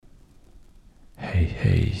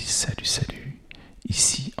Hey, salut,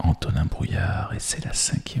 ici Antonin Brouillard et c'est la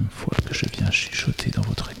 5e fois que je viens chuchoter dans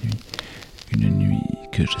votre nuit. Une nuit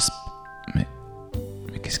que j'espère... Mais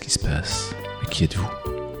qu'est-ce qui se passe? Mais qui êtes-vous?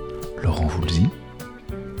 Laurent Voulzy?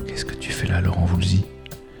 Qu'est-ce que tu fais là, Laurent Voulzy?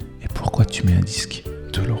 Et pourquoi tu mets un disque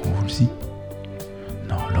de Laurent Voulzy?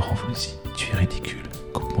 Non, Laurent Voulzy, tu es ridicule.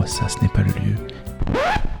 Coupe-moi ça, ce n'est pas le lieu.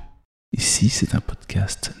 Ici, c'est un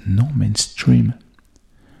podcast non mainstream.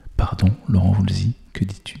 Pardon, Laurent Voulzy, que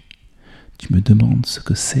dis-tu? Tu me demandes ce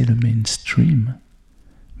que c'est le mainstream?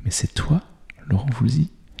 Mais c'est toi, Laurent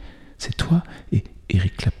Voulzy? C'est toi et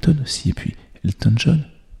Eric Clapton aussi, et puis Elton John?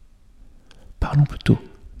 Parlons plutôt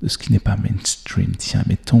de ce qui n'est pas mainstream. Tiens,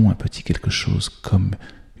 mettons un petit quelque chose comme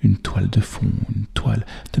une toile de fond, une toile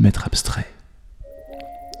de maître abstrait.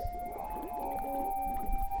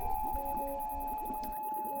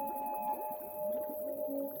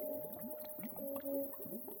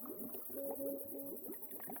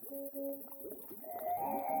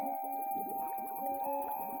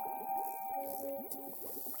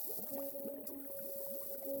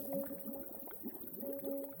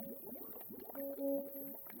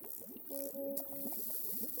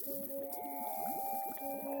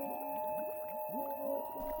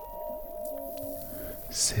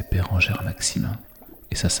 C'est Bérengère Maximin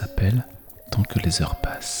et ça s'appelle Tant que les heures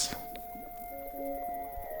passent.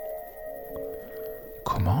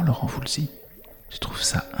 Comment, Laurent Voulzy? Tu trouves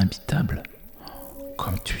ça imbitable?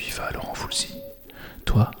 Comme tu y vas, Laurent Voulzy.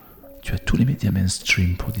 Toi, tu as tous les médias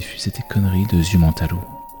mainstream pour diffuser tes conneries de Zumentalo.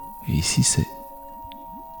 Et ici c'est...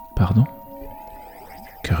 Pardon?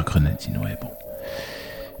 Cœur grenadine, ouais, bon.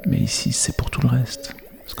 Mais ici c'est pour tout le reste.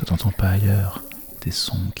 Ce que t'entends pas ailleurs. Des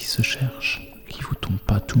sons qui se cherchent, qui vous tombent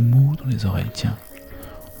pas tout mou dans les oreilles. Tiens,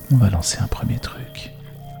 on va lancer un premier truc.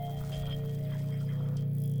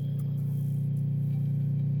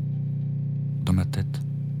 Dans ma tête,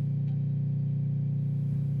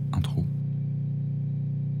 un trou.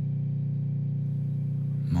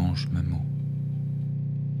 Mange mes mots.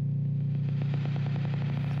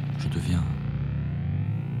 Je deviens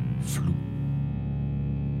flou.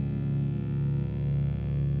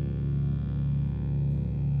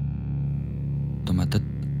 Dans ma tête,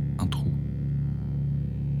 un trou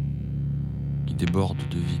qui déborde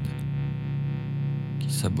de vide,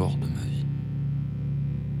 qui s'aborde ma vie.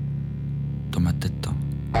 Dans ma tête,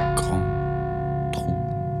 un grand trou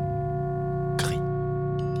gris.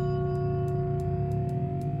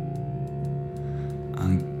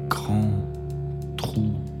 Un grand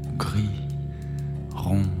trou gris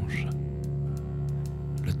ronge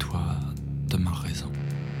le toit de ma raison.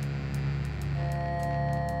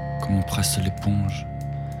 Comme on presse l'éponge,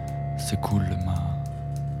 s'écoule ma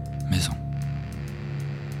maison.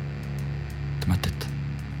 De ma tête,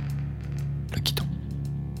 le guidon.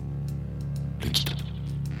 Le guidon.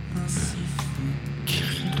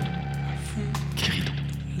 Guéridon. Guéridon.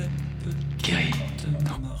 Guéridon.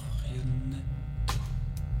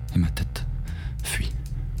 Et ma tête fuit.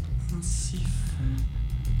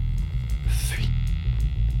 Fuit.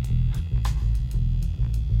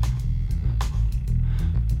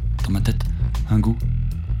 Dans ma tête, un goût.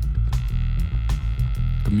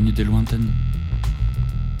 Comme une idée lointaine.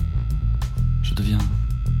 Je deviens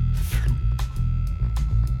flou.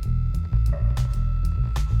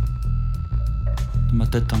 Dans ma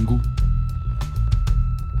tête, un goût.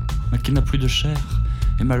 Mais qui n'a plus de chair.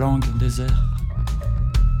 Et ma langue un désert.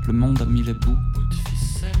 Le monde a mis les bouts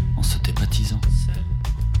en se débaptisant.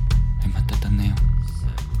 Et ma tête un néant.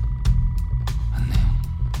 Un néant.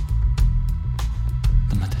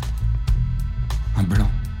 Dans ma tête, un blanc.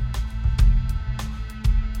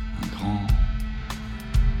 Un grand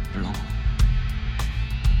blanc.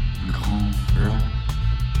 Un grand blanc.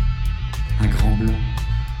 Un grand blanc.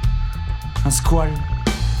 Un squale.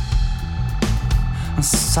 Un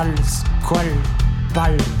sale squale.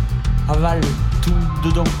 Pâle. Avale tout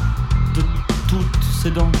dedans. De toutes ses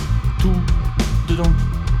dents. Tout dedans.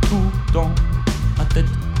 Tout dans ma tête.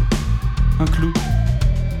 Un clou.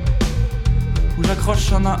 Où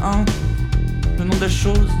j'accroche un à un le nom des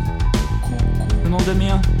choses, le nom des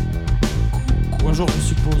miens. Où un jour, je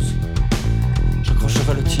suppose,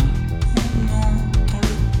 j'accrocherai le tien.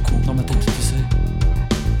 Dans ma tête, tu sais,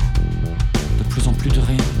 de plus en plus de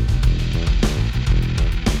rien.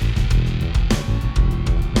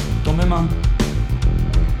 Dans mes mains.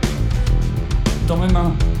 Dans mes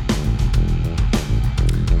mains.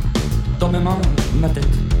 Dans mes mains, ma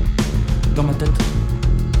tête. Dans ma tête.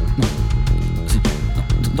 Non. Si.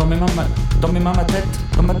 Dans mes mains, ma tête. Dans mes mains, ma tête.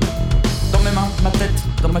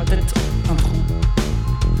 Dans ma tête, un trou.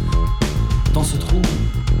 Dans ce trou.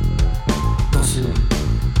 Dans ce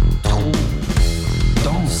trou.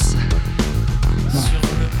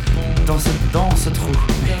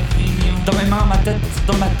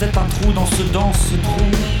 Dans ma tête un trou, dans ce trou,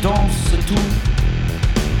 danse tout.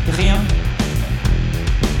 Rien.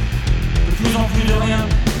 De plus en plus de rien.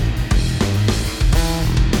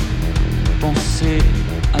 Penser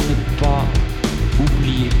à ne pas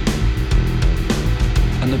oublier.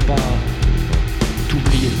 À ne pas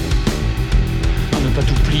t'oublier. À ne pas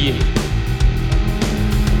tout plier.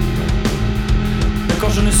 Quand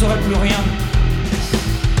je ne saurai plus rien,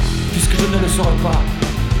 puisque je ne le saurai pas,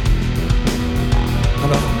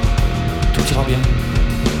 alors tout ira bien.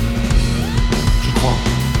 Je crois.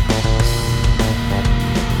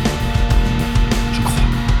 Je crois.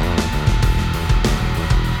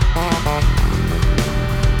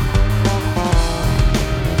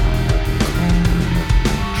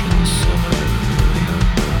 Je ne saurai plus rien,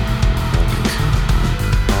 et que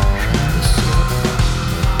je ne le saurai pas,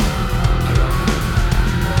 alors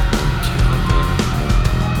tout ira bien. Je crois.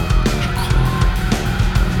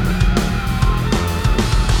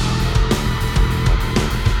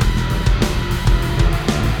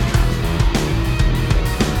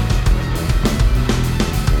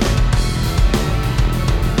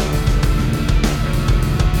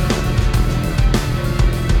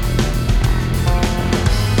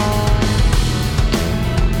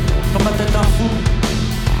 Dans ma tête un fou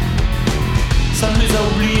s'amuse à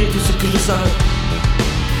oublier tout ce que je savais.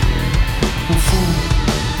 Ou fou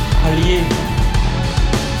allié,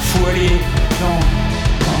 non,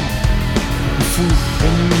 non. Ou fou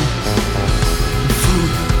ennemi, ou flou,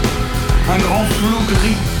 un grand flou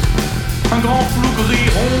gris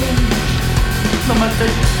rond dans ma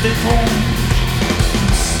tête d'éponge.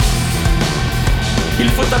 Il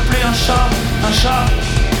faut appeler un chat,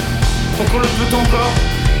 pourquoi le peut encore?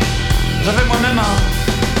 J'avais moi-même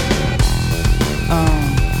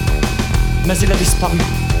mais il a disparu.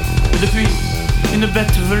 Et depuis, une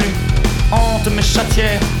bête velue hante mes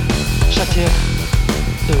chatières,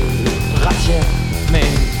 ratières, mais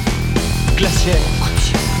glaciaires,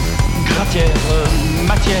 gratières,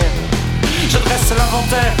 matière. Je dresse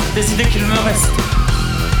l'inventaire des idées qu'il me reste.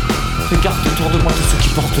 Écarte autour de moi tout ce qui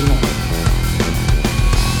porte nom.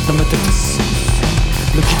 Dans ma tête,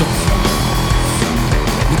 le guidon.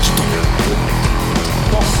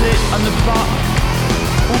 Penser à ne pas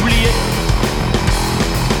oublier.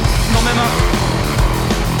 Dans mes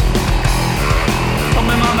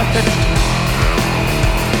mains, ma tête.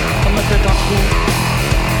 Dans ma tête un trou.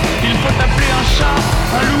 Il faut appeler un chat,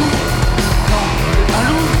 un loup. Non, un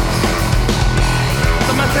loup.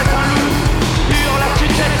 Dans ma tête un loup. Hurle à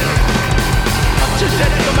tue-tête. À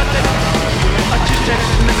tue-tête dans ma tête. À tue-tête,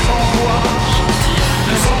 mais sans voix.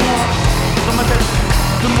 Mais sans moi. Dans ma tête.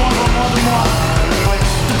 De moins en moins de moi,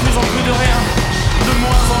 de plus en plus de rien, de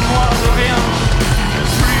moins en moins de rien,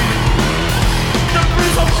 de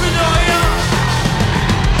plus en plus de rien.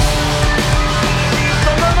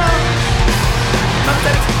 Dans ma main, ma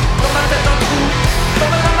tête, dans ma tête un trou, dans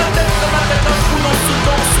ma main, ma tête, dans ma tête un trou, dans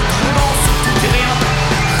ce tout et rien.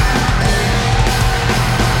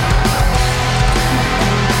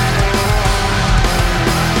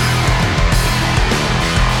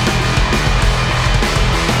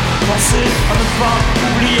 Penser à ne pas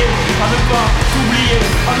oublier, à ne pas t'oublier,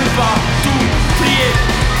 à ne pas tout plier.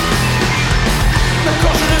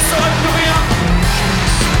 D'accord, je ne saurai plus rien,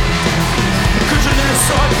 que je ne le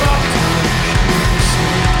saurai pas.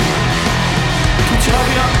 Tout ira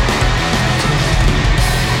bien.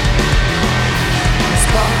 N'est-ce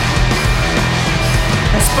pas?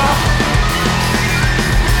 N'est-ce pas?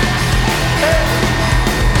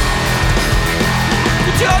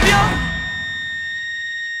 Tout ira bien.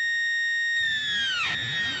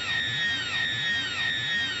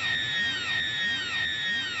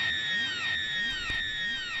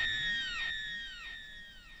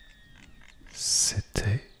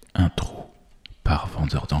 C'était un trou par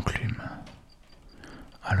vendeur d'enclume.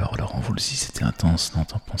 Alors Laurent Voulzy, c'était intense, non?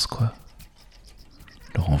 T'en penses quoi?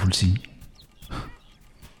 Laurent Voulzy?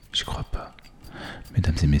 J'y crois pas.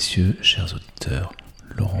 Mesdames et messieurs, chers auditeurs,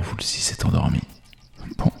 Laurent Voulzy s'est endormi.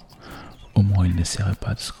 Bon, au moins il n'essaierait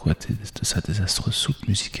pas de squatter de sa désastreuse soupe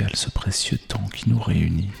musicale ce précieux temps qui nous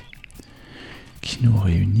réunit. Qui nous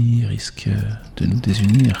réunit risque de nous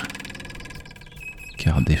désunir.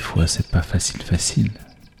 Car des fois c'est pas facile.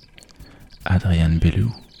 Adrien Belew,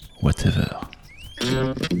 whatever.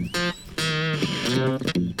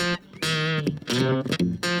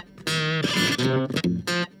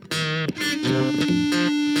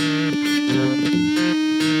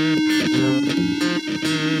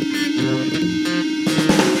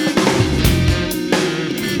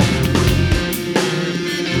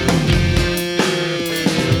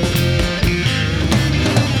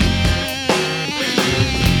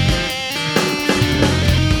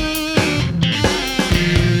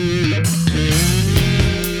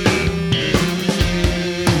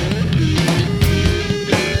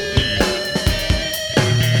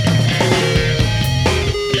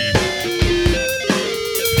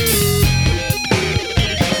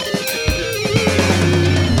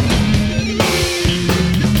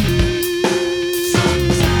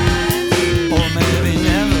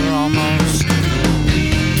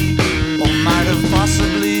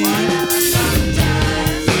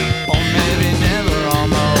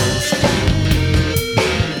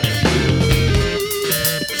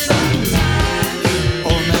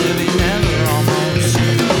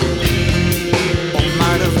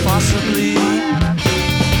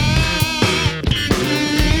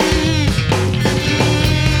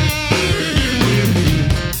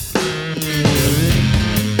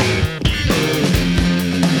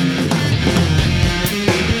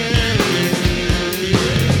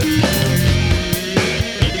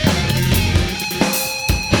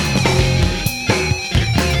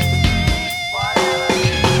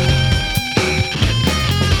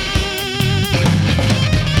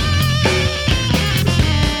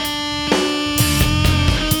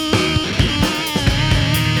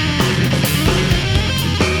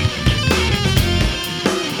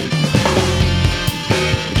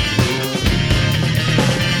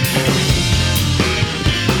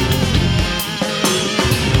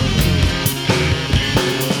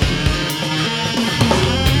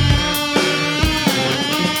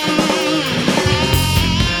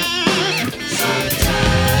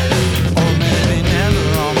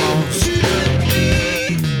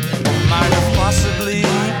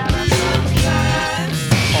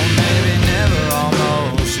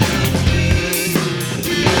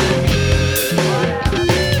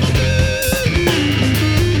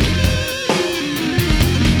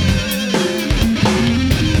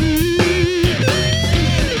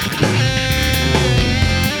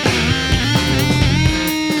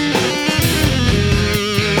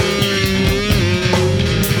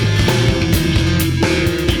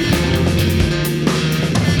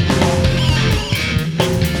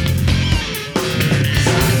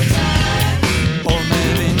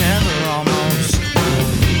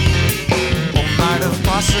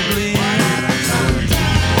 possibly,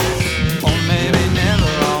 or maybe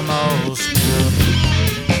never almost.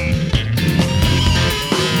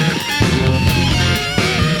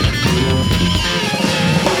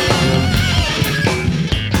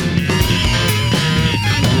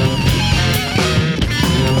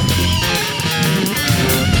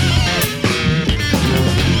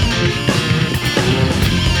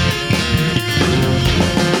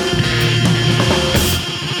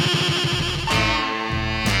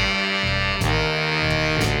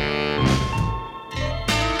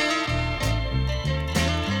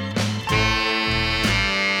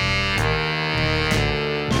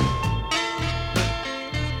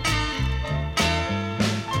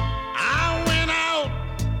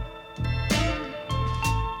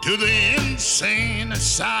 To the insane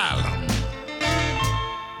asylum,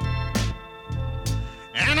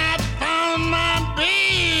 and I found my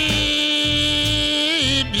baby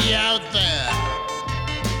out there.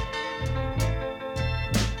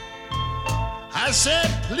 I said,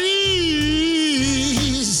 please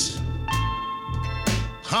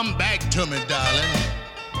come back to me, darling.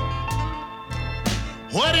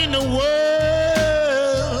 What in the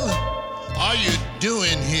world are you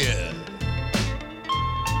doing here?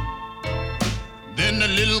 Then the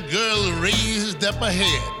little girl raised up her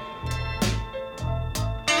head.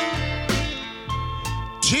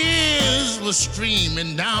 Tears were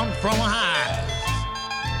streaming down from her eyes.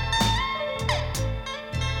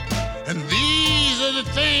 And these are the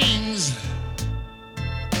things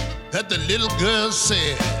that the little girl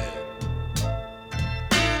said.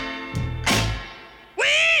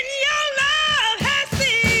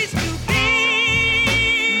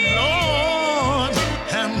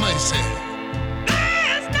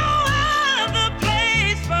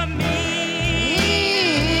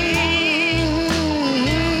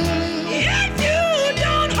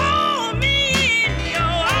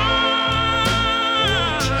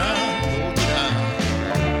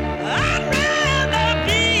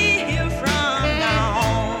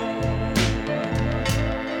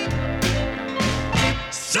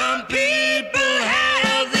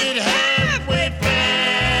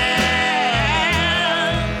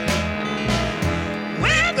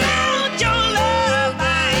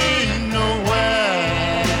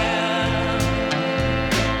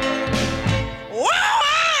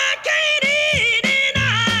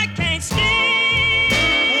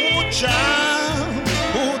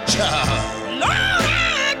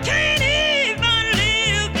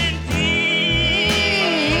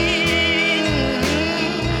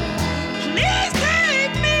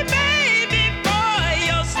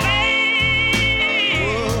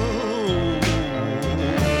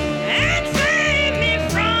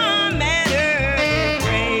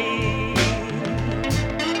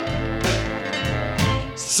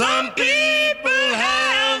 Some people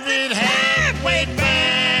have it halfway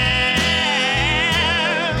fair.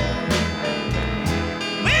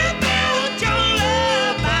 Without your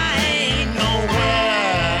love, I ain't nowhere.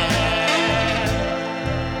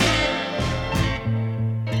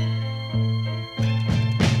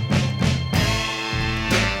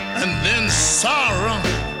 And then sorrow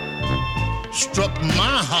struck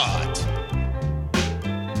my heart.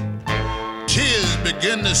 Tears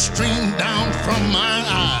began to stream down from my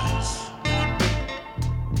eyes.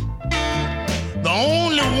 The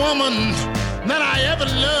only woman that I ever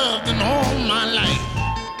loved in all my life.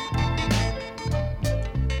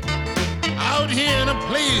 Out here in a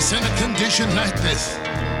place in a condition like this.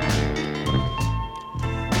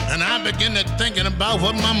 And I began to thinking about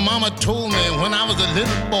what my mama told me when I was a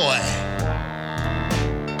little boy.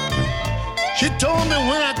 She told me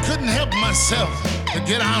when I couldn't help myself to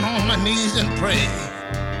get out on my knees and pray.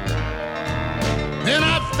 Then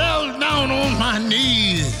I fell down on my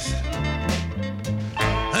knees,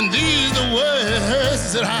 and these are the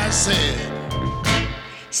words that I said.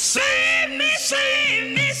 Save me,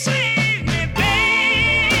 save me, save me,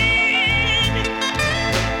 babe.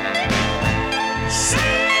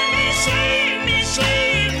 Save me, save me,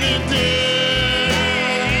 save me, dear.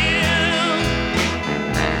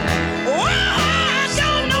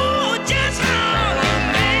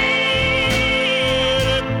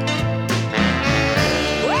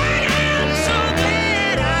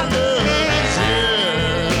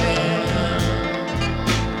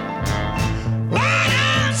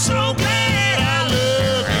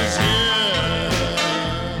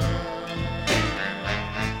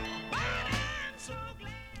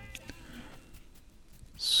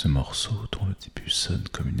 Ce morceau, dont le début sonne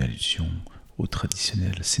comme une allusion au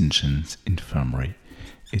traditionnel St. John's Infirmary,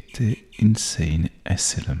 était Insane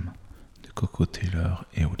Asylum de Koko Taylor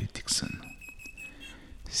et Willie Dixon.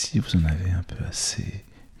 Si vous en avez un peu assez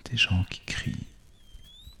des gens qui crient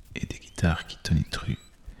et des guitares qui tonitruent.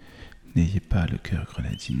 N'ayez pas le cœur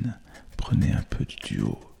grenadine, prenez un peu du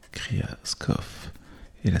duo, cria Scoff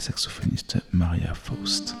et la saxophoniste Maria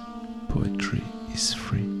Faust. Poetry is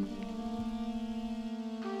free.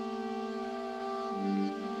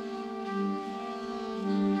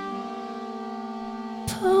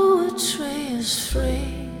 Poetry is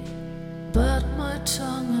free, but my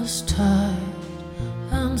tongue is tied,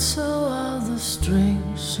 and so are the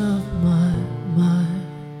strings of my mind.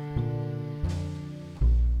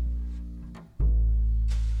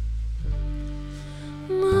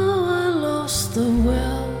 Now I lost the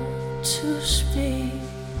will to speak,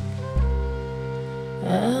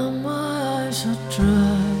 and my eyes are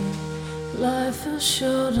dry. Life is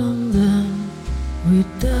short and then we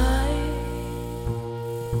die.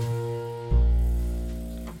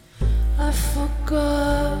 I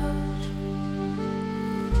forgot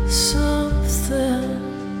something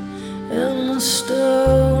in the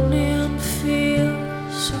Estonian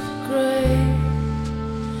fields of grey,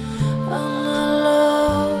 and I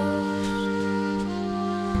lost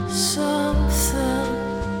something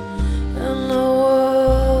in the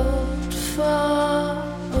world far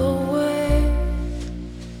away.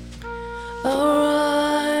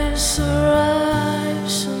 Arise,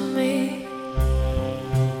 arise in me,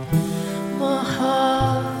 my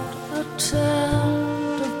heart a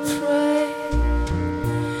tender prey,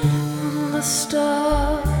 and the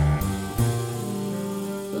star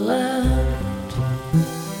land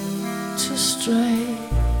to stray.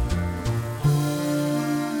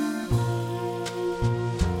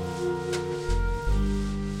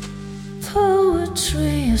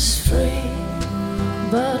 Poetry is free,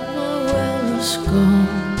 but my will is gone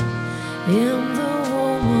in the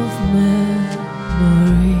womb of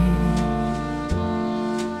memory.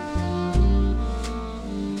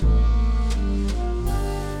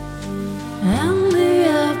 And the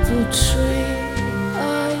apple tree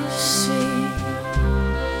I see,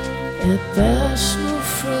 it bears no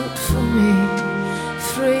fruit for me.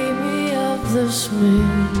 Free me of this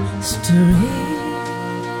mystery.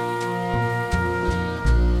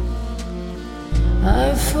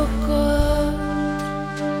 I forgot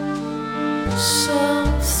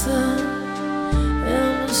something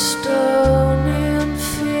in Estonian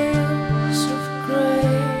fields of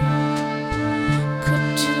grey.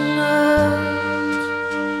 Could you not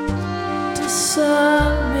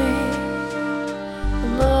discern me,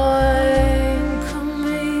 annoying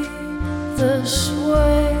me this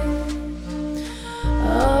way?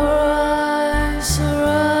 Arise,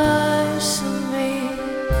 arise in me,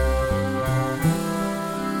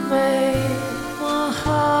 make my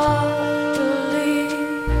heart believe,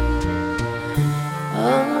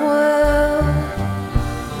 and will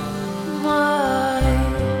my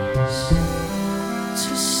eyes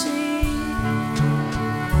to see.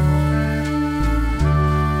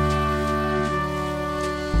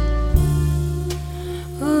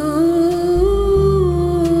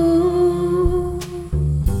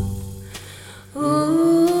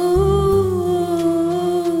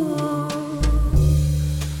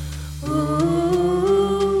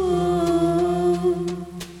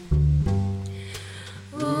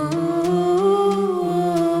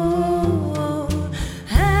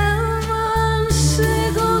 Heaven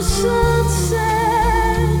single sunset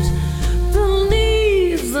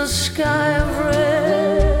beneath the sky of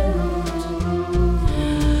red.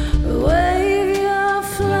 Wave your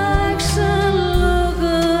flags and look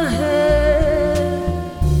ahead.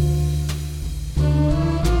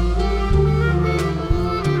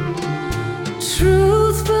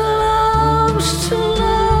 Truth belongs to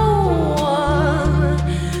no one,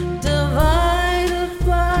 divided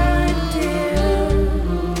by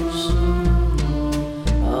tears.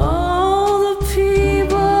 All the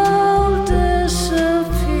people disappeared.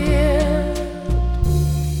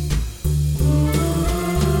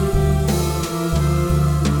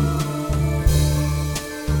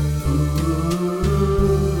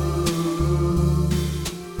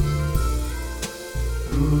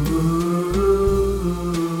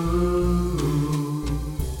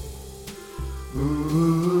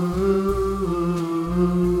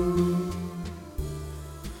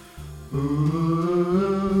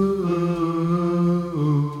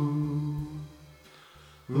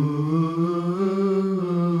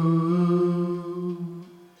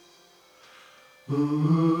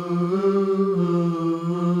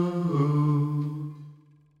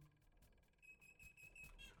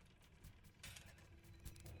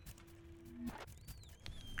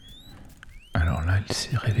 Alors là, il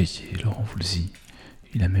s'est réveillé, Laurent Voulzy.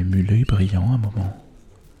 Il a même eu l'œil brillant un moment.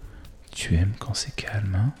 Tu aimes quand c'est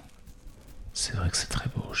calme, hein ? C'est vrai que c'est très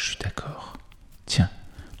beau, je suis d'accord. Tiens,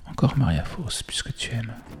 encore Maria Foss, puisque tu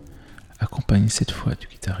aimes. Accompagné cette fois du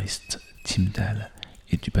guitariste Tim Dahl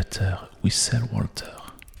et du batteur Wissel Walter.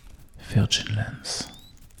 Virgin Lands.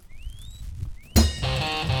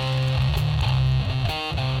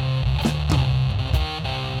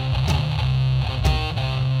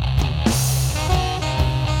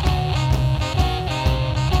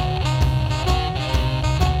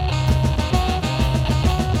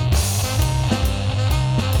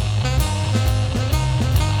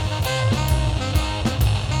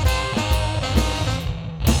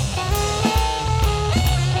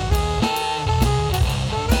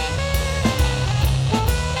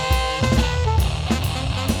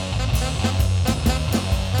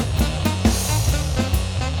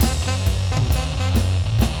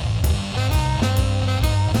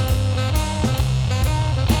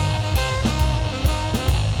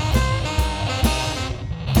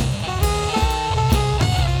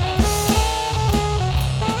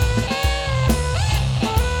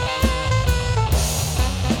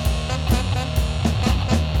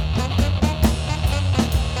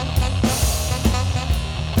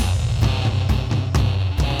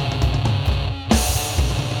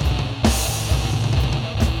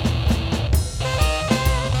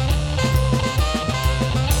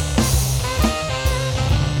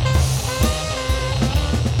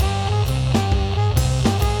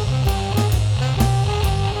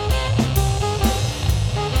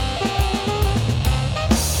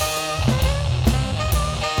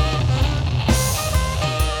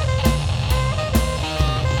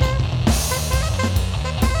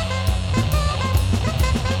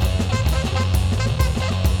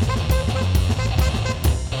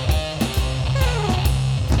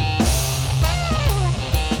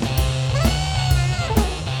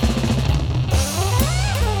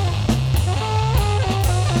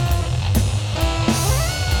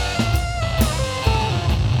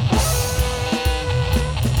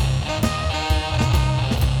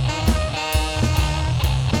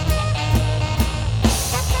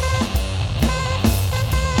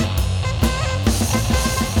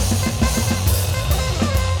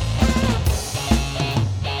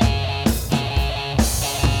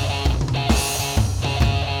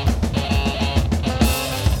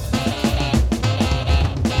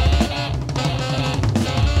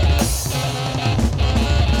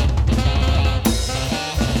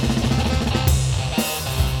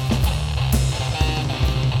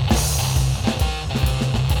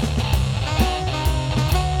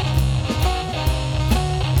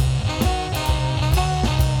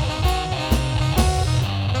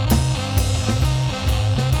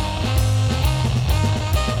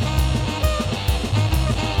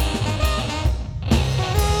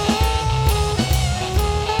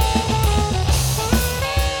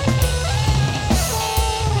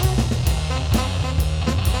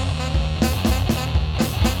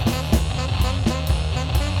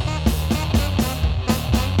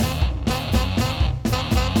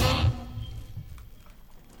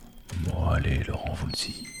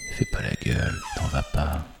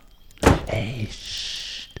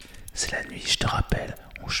 C'est la nuit, je te rappelle,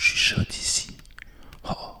 on chuchote ici.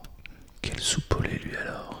 Oh, quel soupolé lui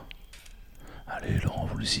alors. Allez, Laurent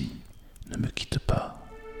Voulzy, ne me quitte pas.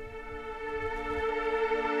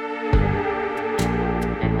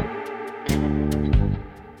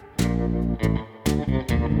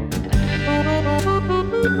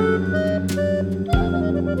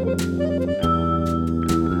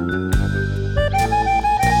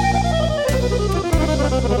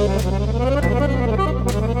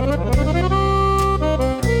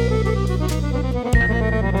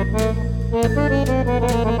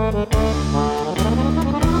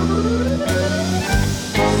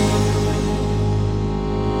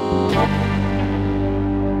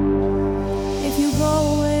 If you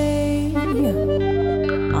go away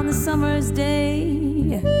on the summer's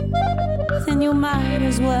day, then you might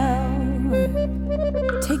as well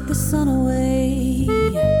take the sun away.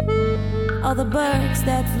 All the birds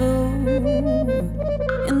that flew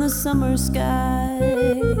in the summer sky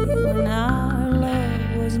when our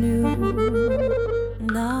love was new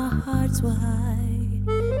and our hearts were high,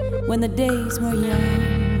 when the days were young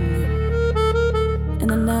and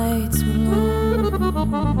the nights were long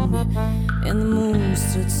and the moon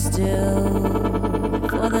stood still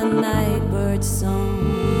for the night bird's song.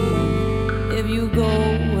 If you go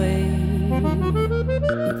away,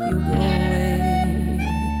 if you go away,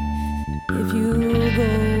 if you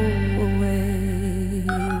go away,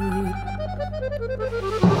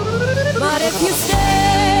 but if you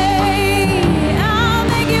stay, I'll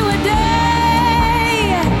make you a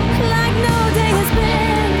day like no day has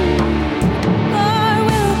been.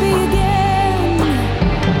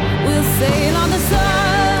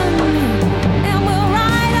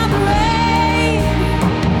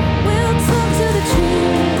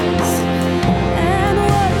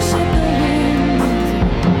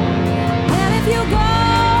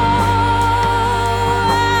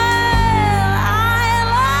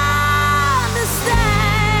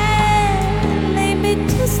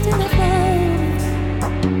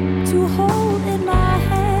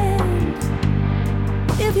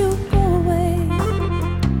 you go away,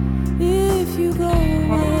 if you go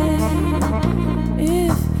away,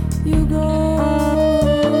 if you go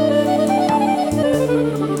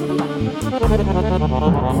if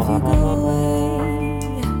you go away,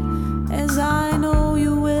 as I know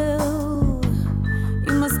you will,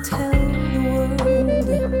 you must tell the world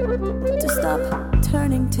to stop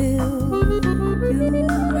turning till you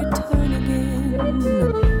return again.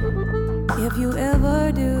 If you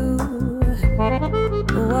ever do,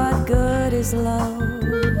 what good is love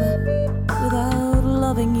without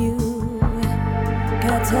loving you?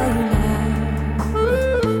 Can I tell you now,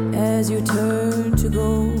 as you turn to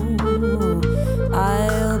go,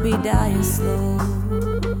 I'll be dying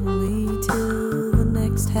slowly till the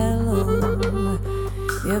next hello.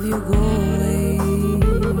 If you go away,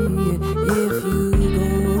 if you go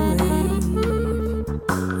away,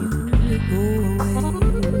 you go away.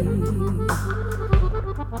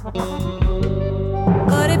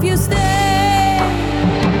 But if you stay,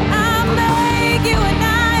 I'll make you a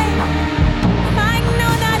night like no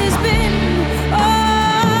night has been. Oh,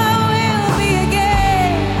 we'll be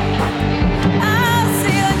again. I'll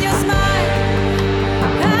see on your smile,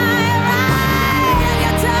 I'll ride on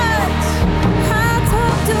your touch, I'll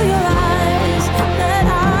talk to your eyes that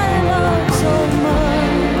I love so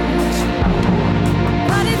much.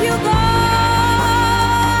 But if you go,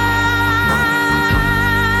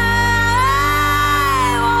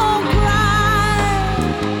 I won't cry.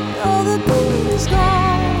 Oh, the pain is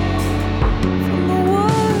gone from the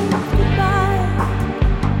word goodbye.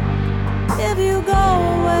 If you go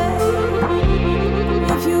away,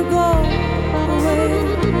 if you go away,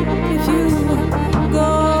 if you go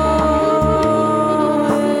away,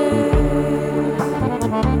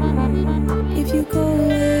 if you go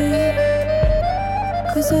away,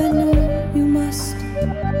 'cause I know you must,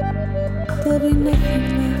 there'll be nothing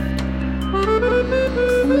left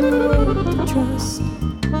in the world to trust,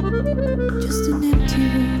 just an empty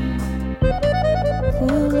room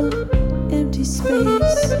full of empty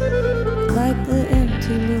space, like the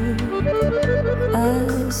empty look I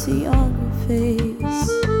see on your face.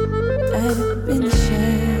 I'd have been the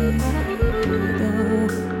shadow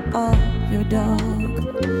of your dog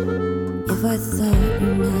if I thought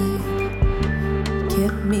you might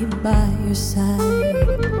keep me by your side.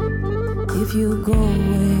 If you go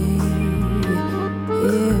away,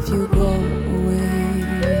 if you go away,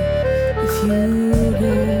 if you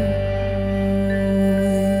go away.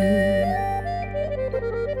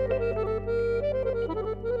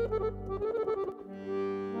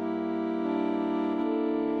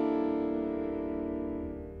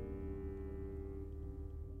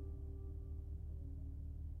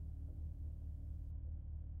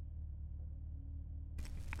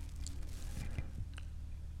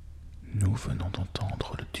 Nous venons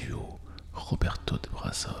d'entendre le duo Roberto de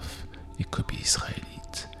Brasov et Kobe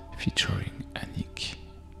Israelite featuring Annick,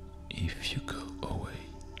 If You Go Away.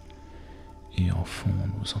 Et en fond,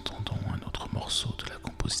 nous entendons un autre morceau de la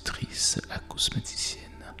compositrice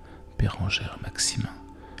acousmaticienne Bérangère Maximin,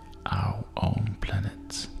 Our Own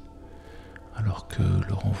Planet. Alors que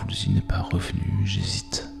Laurent Voulzy n'est pas revenu,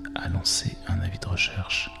 j'hésite à lancer un avis de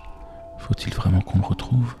recherche. Faut-il vraiment qu'on le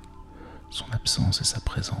retrouve ? Son absence et sa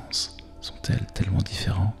présence sont-elles tellement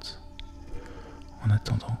différentes ? En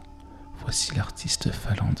attendant, voici l'artiste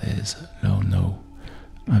finlandaise Low No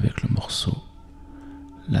avec le morceau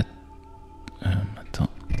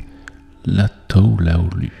Lato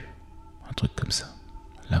Laulu, un truc comme ça,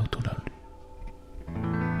 Lato Laulu.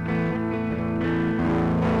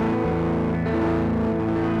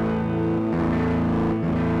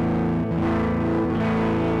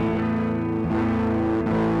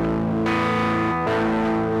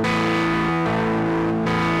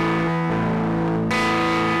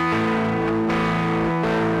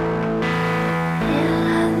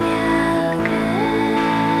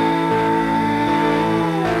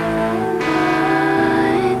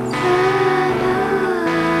 It's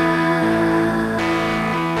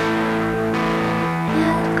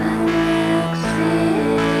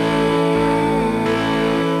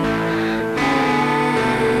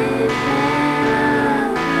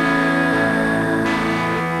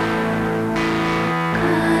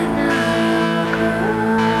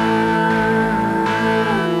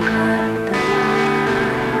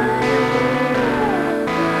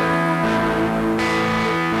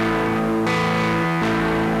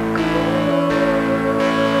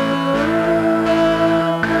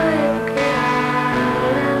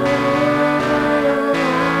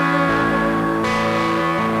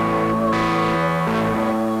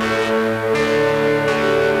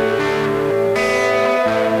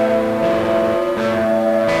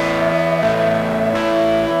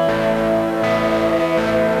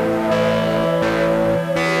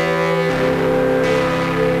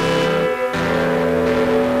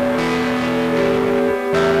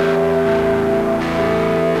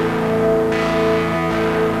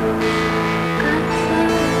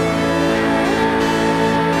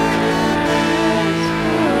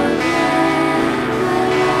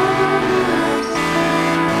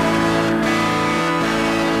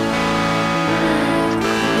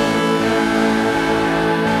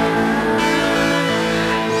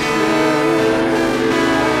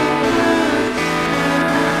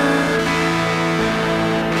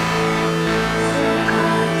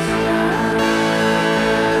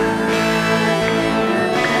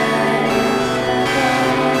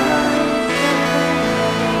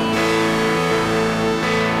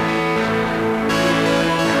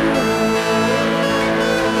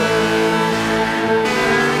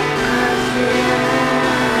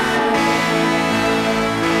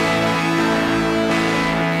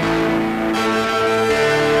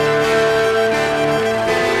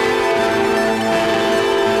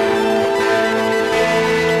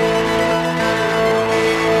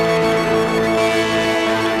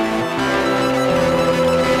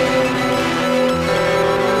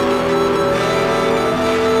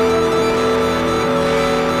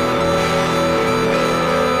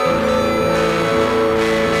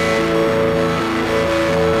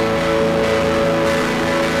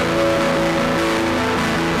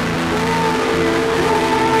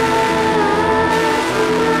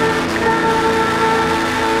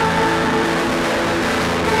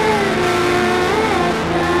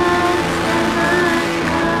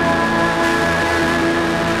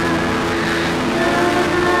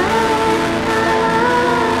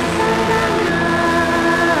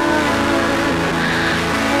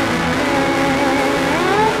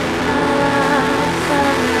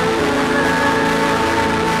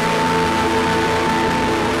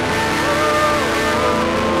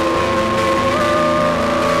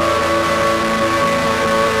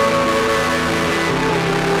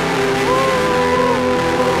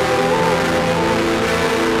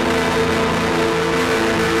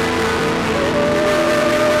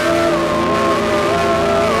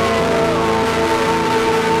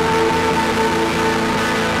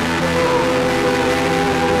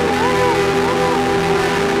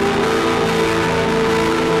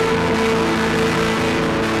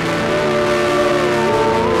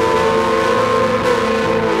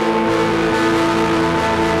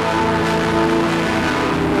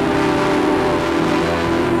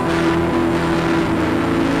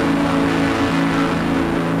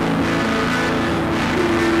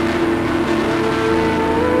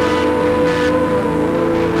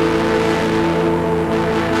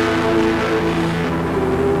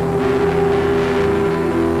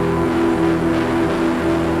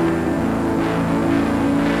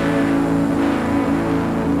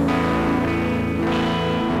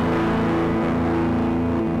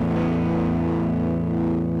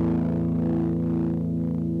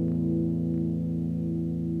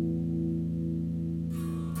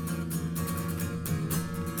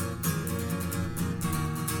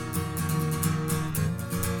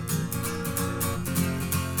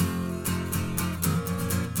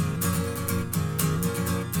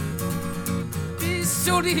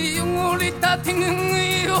処理汚れた手ぬぐ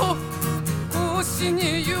いを格子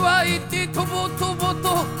に湯わいてとぼとぼ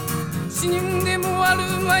と死人でもある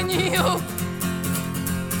前によ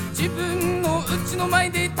自分の家の前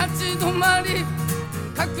で立ち止まり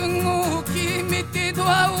覚悟を決めてド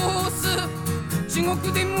アを押す地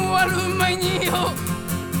獄でもある前によ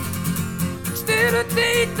生きてるっ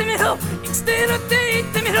て言ってみろ生きてるって言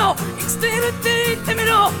ってみろ生きてるって言ってみ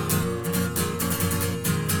ろ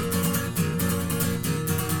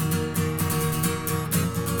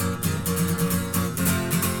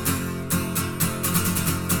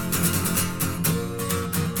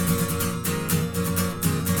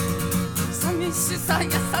寂しさ優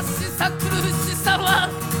しさ苦しさは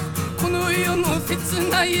この世の切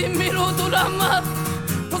ないメロドラマ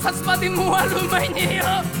屠殺場でもある前によ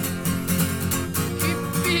ヒッ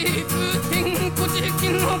ピー風天古事記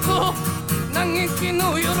の子嘆き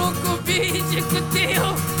の喜びいじくて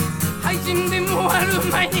よ廃人でもある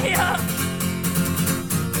前によ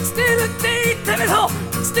生きてるって言ってみろ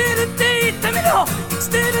生きてるって言ってみろ生き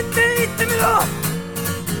てるって言ってみろ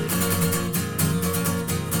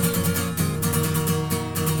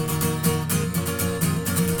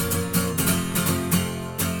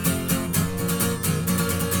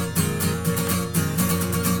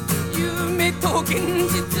夢と現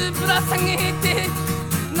実ぶら下げて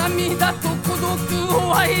涙と孤独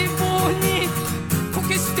を相棒にこ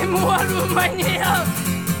けしてもある前にや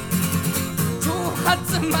挑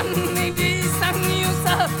発マンネリさんよ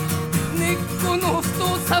さ根っこの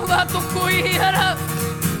太さはどこへやら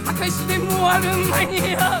破壊してもある前に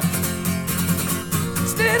や生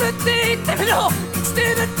きてるって言ってみろ生きてる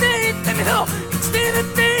って言ってみろ生きてるっ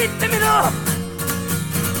て言ってみろ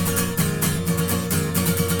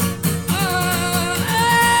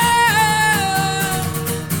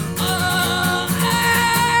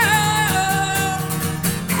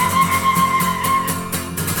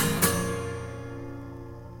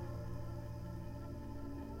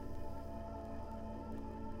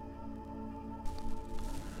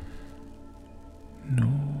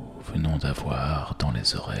Venons d'avoir dans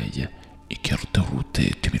les oreilles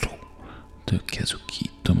Ikertorute Temiro de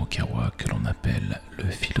Kazuki Tomokawa que l'on appelle le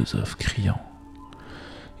philosophe criant.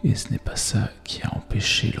 Et ce n'est pas ça qui a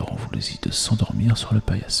empêché Laurent Voulzy de s'endormir sur le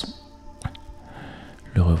paillasson.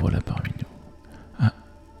 Le revoilà parmi nous.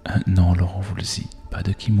 Non, Laurent Voulzy, pas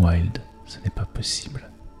de Kim Wilde, ce n'est pas possible.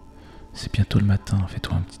 C'est bientôt le matin,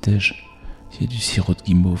 fais-toi un petit déj. Il y a du sirop de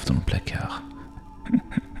guimauve dans le placard.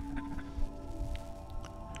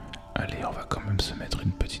 Allez, on va quand même se mettre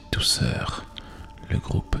une petite douceur. Le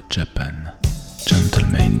groupe Japan,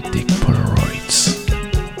 Gentlemen Take Polaroids.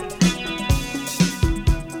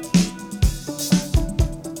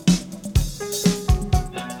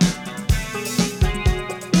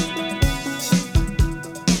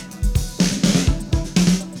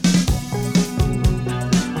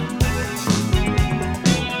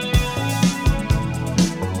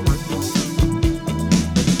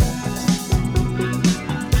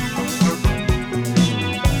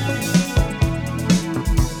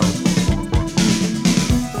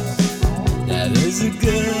 There's a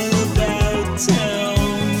girl about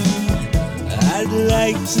town I'd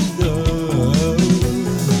like to know.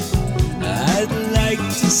 I'd like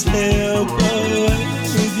to slip away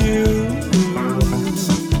with you.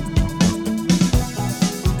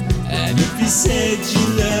 And if you said you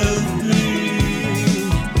loved me,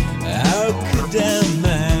 how could I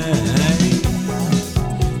mind?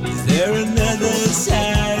 Is there another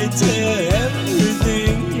side to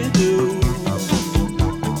everything you do?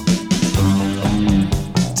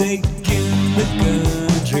 Taking the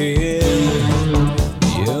country,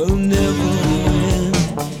 you'll never win.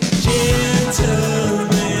 Gentlemen,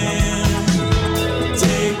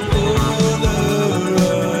 take Polaroids.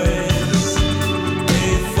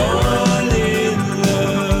 They fall in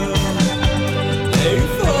love. They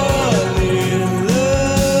fall in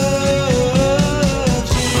love.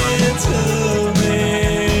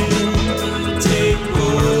 Gentlemen, take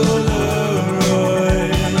Polaroids.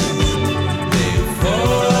 They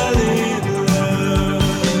fall in love.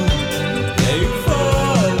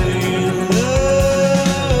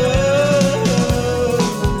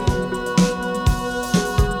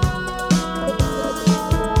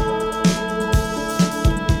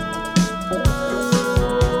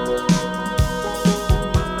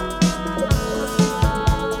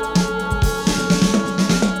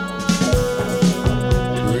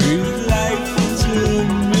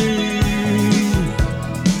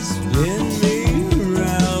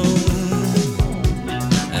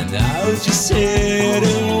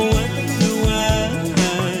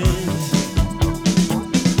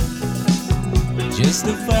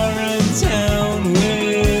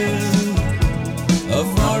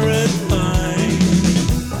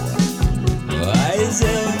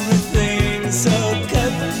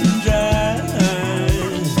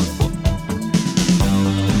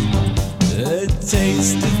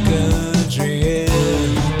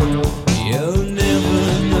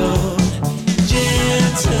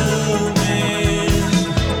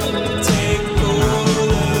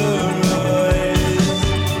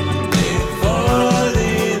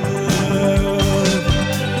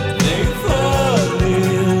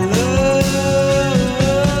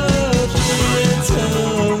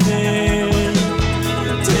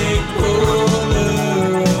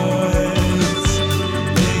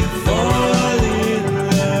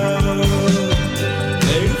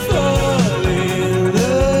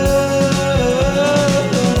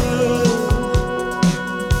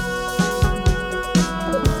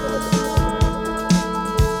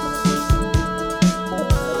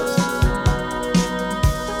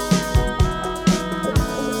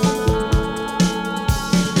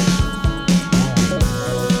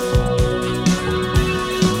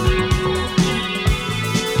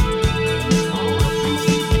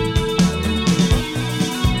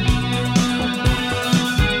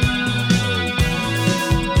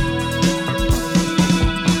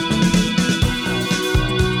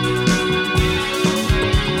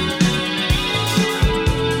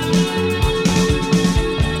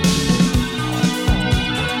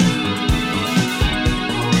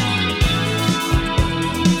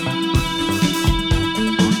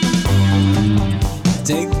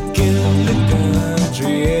 taking the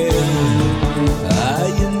country. Ah,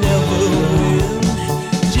 you never win,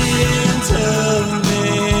 gentlemen.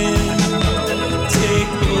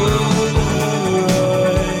 Take Polaroids.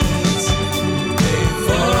 They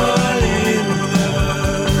fall in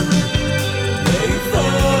love. They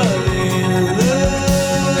fall in love,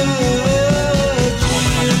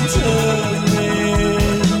 gentlemen.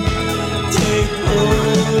 Take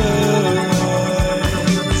Polaroids.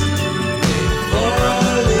 They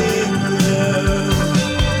fall in love.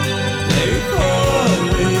 They fall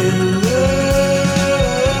in love.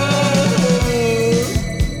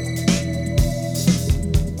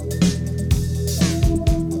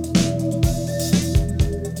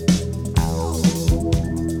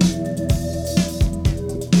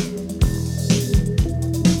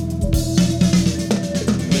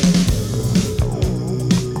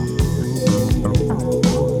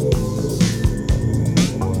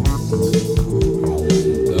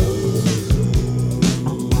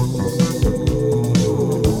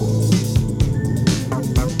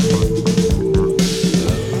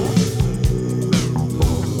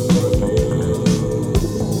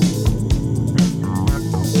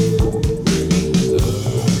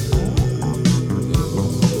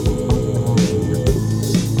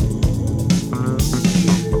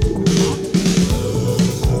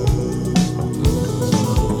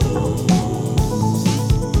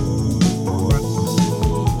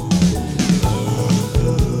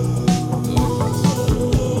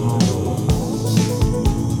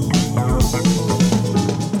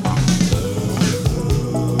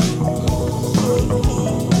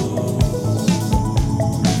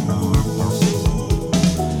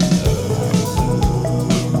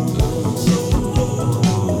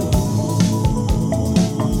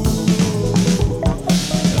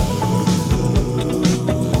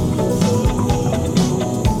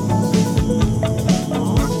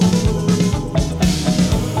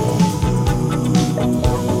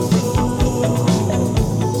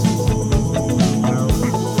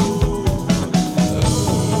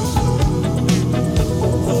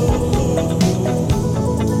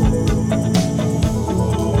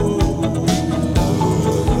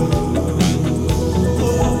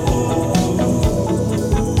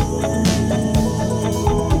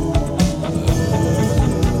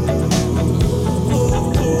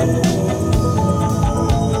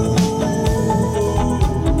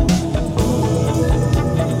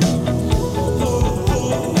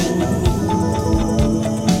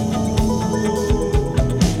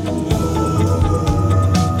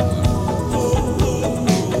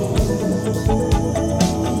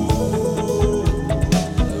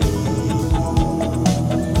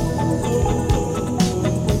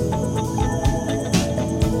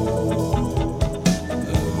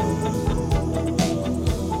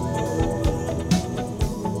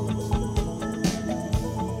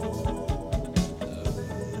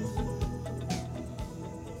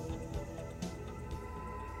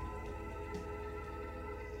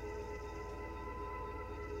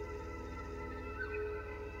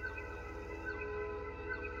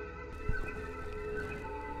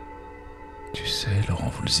 Tu sais, Laurent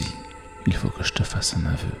Voulzy, il faut que je te fasse un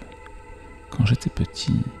aveu. Quand j'étais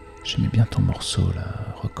petit, j'aimais bien ton morceau,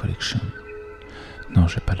 la Rock Collection. Non,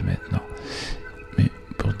 je vais pas le mettre, non. Mais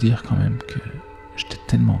pour dire quand même que j'étais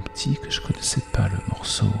tellement petit que je connaissais pas le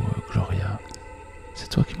morceau Gloria. C'est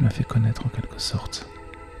toi qui me l'as fait connaître en quelque sorte.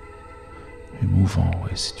 Émouvant,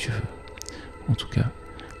 ouais, si tu veux. En tout cas,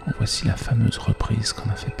 en voici la fameuse reprise qu'en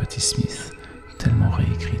a fait Patti Smith, tellement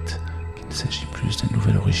réécrite qu'il ne s'agit plus d'une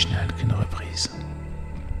nouvelle originale qu'une reprise.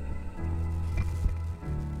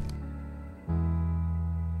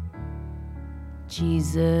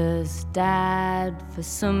 Jesus died for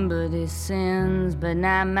somebody's sins, but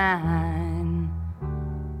not mine.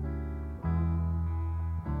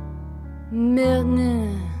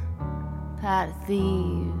 Milton, pot of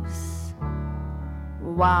thieves,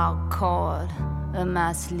 wild cord of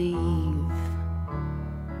my sleeve,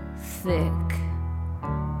 thick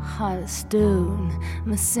heart of stone.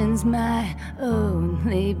 My sins my own,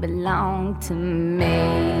 they belong to me,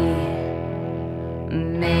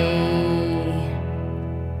 me.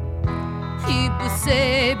 People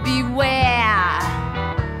say beware,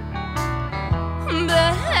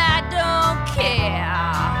 but I don't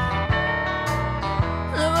care.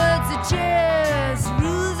 The words are just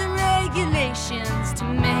rules and regulations to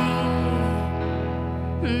me,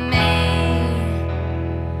 me.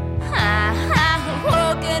 I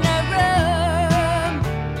walk in a room,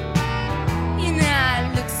 you know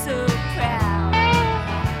I look so proud.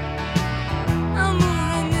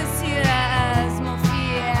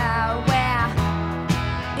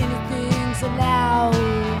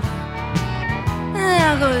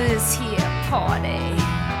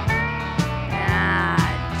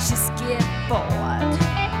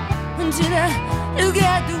 Should I look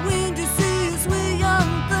at the window, see a sweet young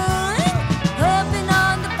thing hopping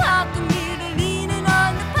on the parking meter, leaning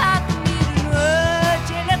on the parking meter. Oh,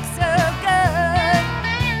 she looks so good.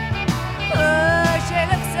 Oh, she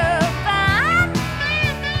looks so fine.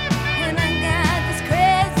 And I got this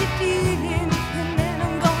crazy feeling, and then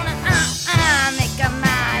I'm gonna make her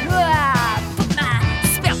mine. Oh, put my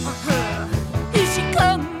spell on her. Here she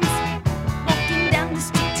comes, walking down the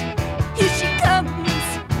street. Here she comes.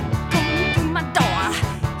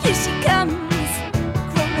 Here she comes,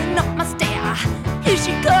 crawling up my stair. Here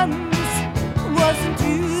she comes, waltzing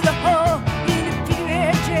through the hall in a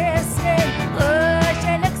period dress. And oh,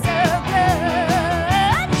 she looks so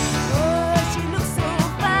good. Oh, she looks so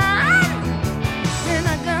fine. And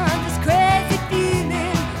I got this crazy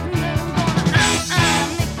feeling, and I'm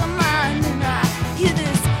gonna make my mind. And I hear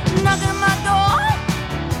this knocking at my door.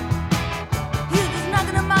 Hear this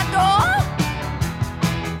knocking at my door.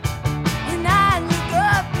 And I look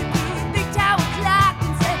up at the big tower clock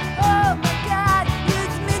and say, oh my God,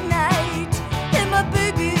 it's midnight. And my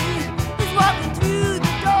baby is walking through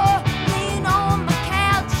the door, laying on my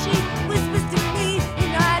couch. She whispers to me,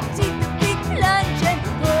 and I take the big plunge. And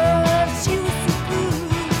oh, she was so good.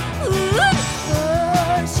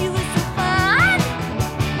 Oh, she was so fine.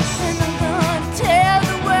 And I'm gonna tell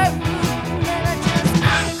the world that I just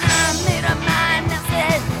made her mind. I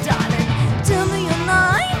said, darling, tell me your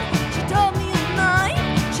name. She told me her name.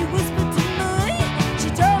 She whispered to me. She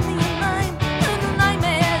told me her name. And her name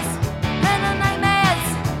is. And her name is.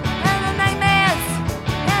 And her name is.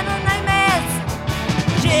 And her name is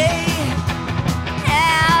J-L-O-I.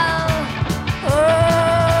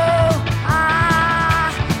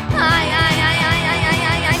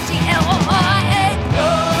 G-L-O-I-A.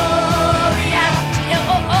 Gloria.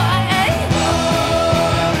 G-L-O-I-A.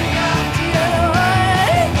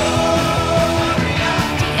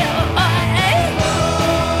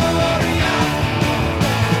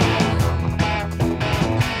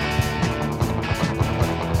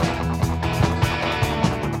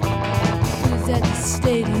 Was at the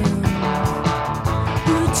stadium.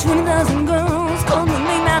 20,000 girls called the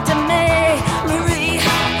name out to me. Marie,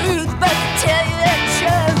 Ruth, but to tell you the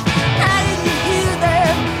truth, I didn't hear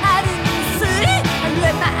them, I didn't see. I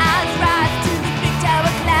let my eyes rise to the big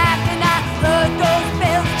tower clock, and I heard those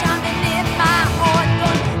bells chiming in my heart,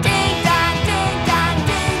 going ding dong, ding dong,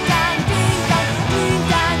 ding dong, ding dong, ding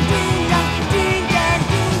dong, ding dong, ding dong,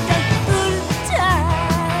 ding dong. All the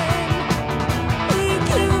time when you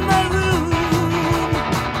came in my room,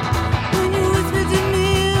 when you whispered to me,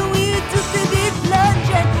 when you took the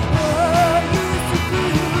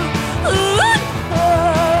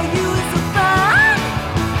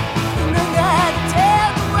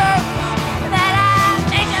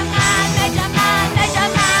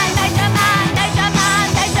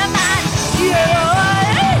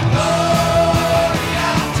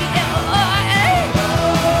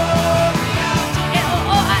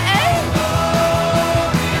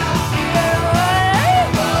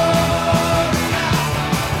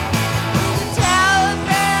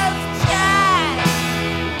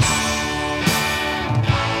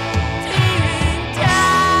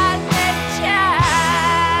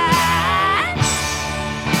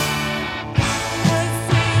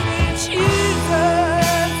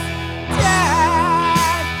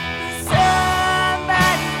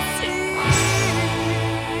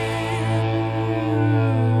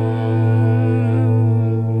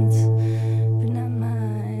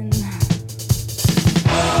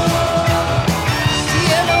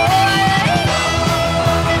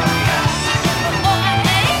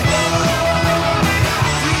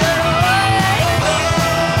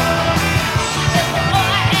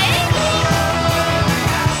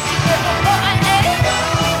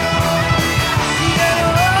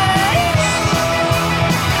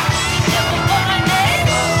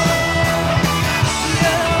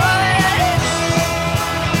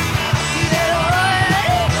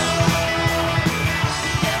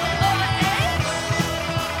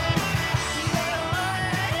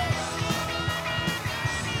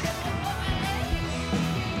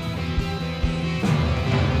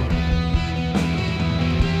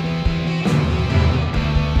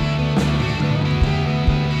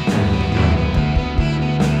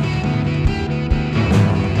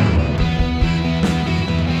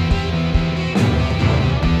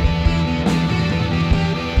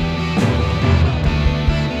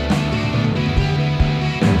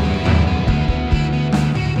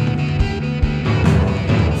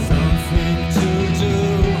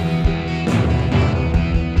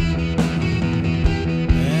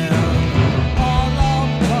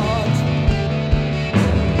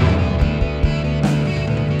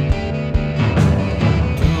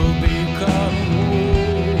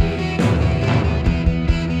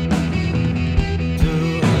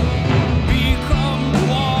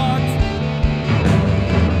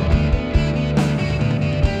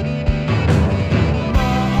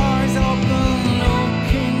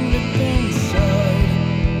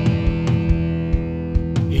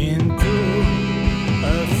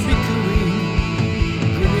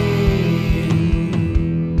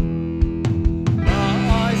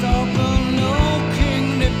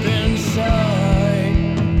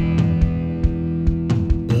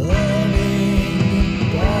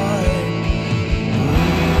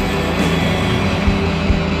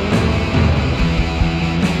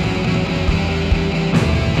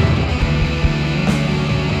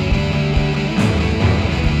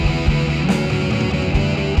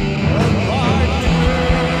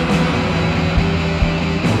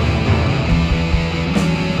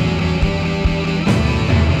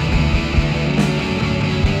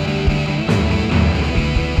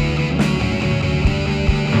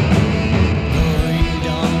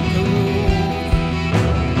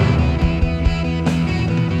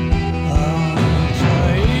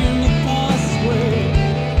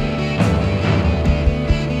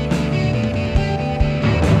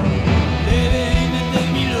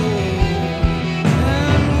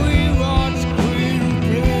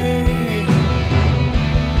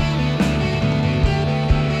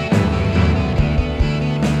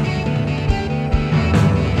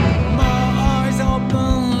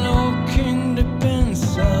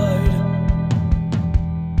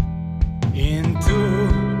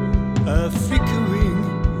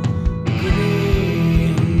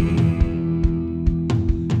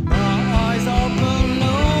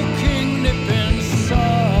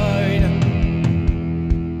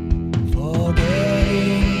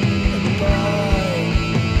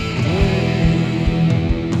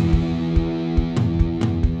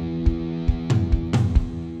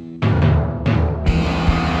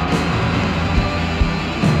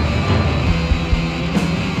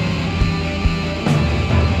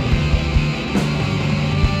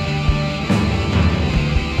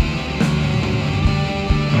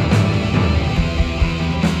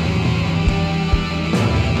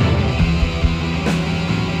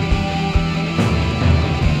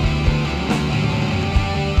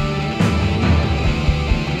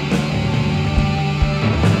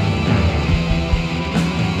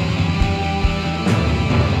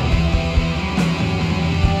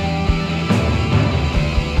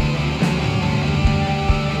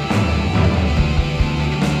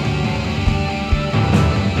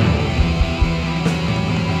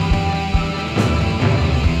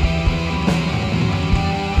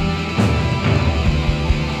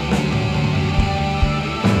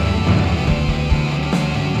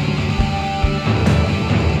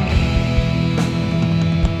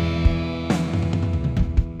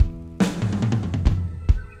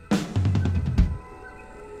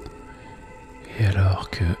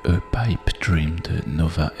A Pipe Dream de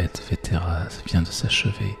Nova et Vetera vient de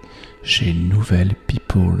s'achever chez Nouvelle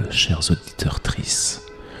People, chers auditeurs-trices.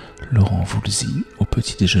 Laurent Voulzy, au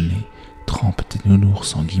petit déjeuner, trempe des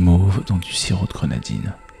nounours en guimauve dans du sirop de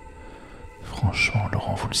grenadine. Franchement,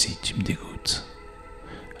 Laurent Voulzy, tu me dégoûtes.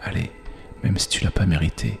 Allez, même si tu l'as pas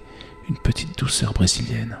mérité, une petite douceur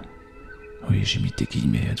brésilienne. Oui, j'ai mis des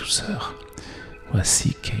guillemets à douceur.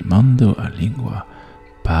 Voici Queimando a Língua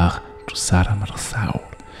par Jussara Marçal,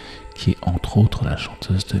 qui est entre autres la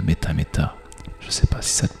chanteuse de Meta Meta. Je sais pas si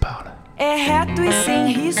ça te parle. É reto e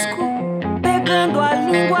sem risco, pegando a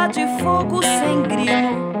língua de fogo sem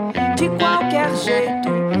grilo. De qualquer jeito,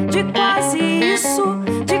 de quase isso,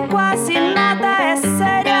 de quase nada. É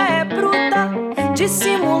séria, é bruta,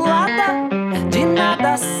 dissimulada, de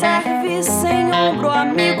nada serve. Sem ombro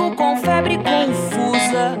amigo, com febre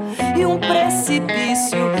confusa e um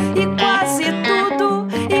precipício. E quase tudo,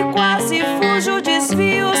 e quase fujo,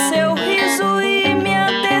 desvio seu riso e me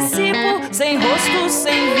antecipo. Sem rosto,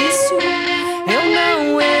 sem vício, eu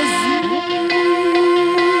não existo.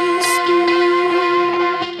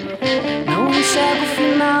 Não enxergo o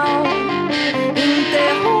final,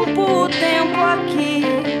 interrompo o tempo aqui.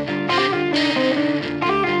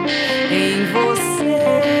 Em você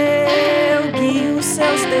eu guio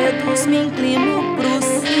seus dedos, me inclino pro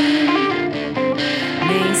sim.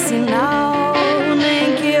 Nem sinal,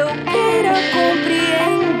 nem que eu queira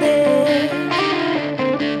compreender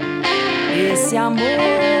esse amor.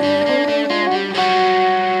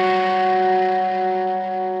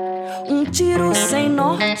 Um tiro sem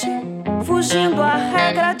norte, fugindo a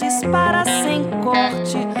regra, dispara sem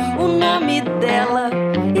corte o nome dela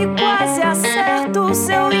e quase acerto o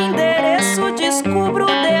seu endereço. Descubro,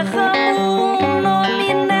 derramo um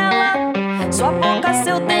nome nela. Sua boca,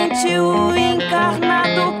 seu dente, o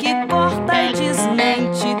encarnado que corta e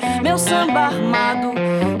desmente. Meu samba armado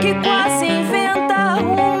que quase inventa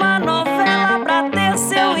uma novela pra ter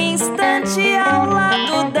seu instante ao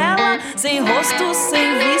lado dela. Sem rosto,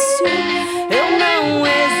 sem vício, eu não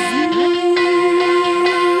existo.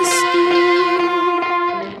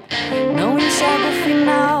 Não enxergo o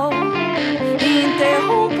final,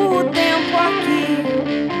 interrompo o tempo aqui.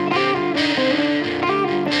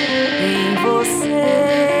 Em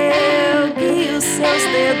você eu guio seus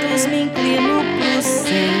dedos, me inclino pro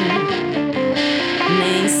sim.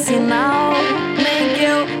 Nem sinal, nem que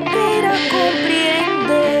eu queira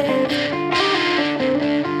compreender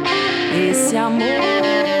esse amor.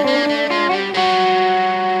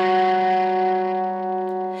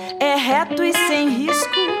 É reto e sem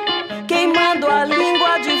risco, queimando a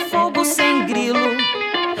língua de fogo sem grilo.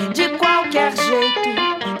 De qualquer jeito,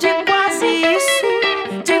 de quase isso,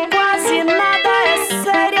 de quase nada. É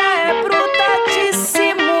séria, é bruta,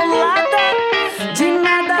 dissimulada, de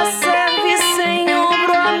nada serve. Sem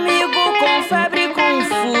ombro amigo, com febre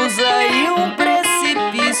confusa e um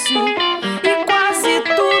precipício. E quase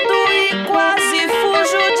tudo, e quase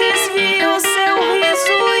fujo, desvio seu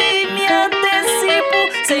riso e me antecipo.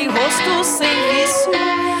 Sem rosto, sem vício,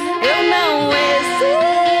 eu não existo.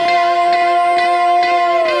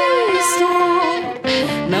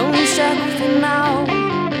 Não enxergo o final,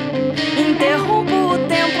 interrompo o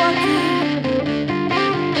tempo aqui.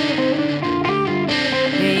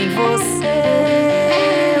 Em você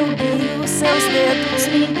eu guio seus dedos,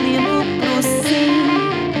 me inclino pro sim.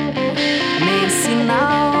 Nem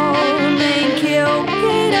sinal, nem que eu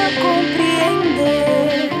queira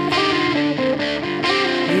compreender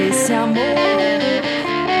esse amor.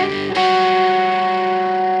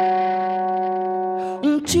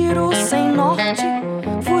 Um tiro sem norte,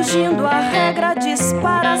 fugindo a regra,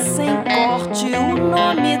 dispara sem corte o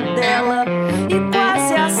nome dela e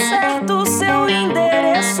quase acerto o seu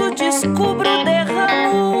endereço. Descubro,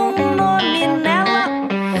 derramo um nome nela.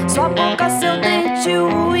 Sua boca, seu dente,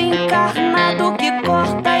 o encarnado que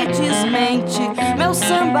corta e desmente. Meu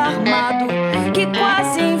samba armado que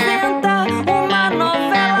quase inventa uma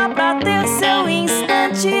novela pra ter seu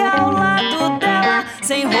instante ao lado dela.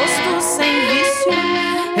 Sem rosto, sem vício,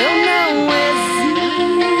 eu não existo.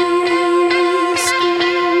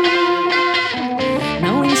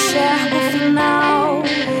 Não enxergo o final,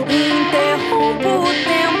 interrompo o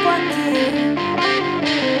tempo aqui.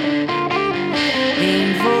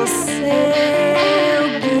 Em você eu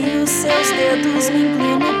guio seus dedos, me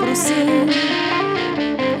inclino pro sim.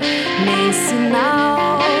 Nem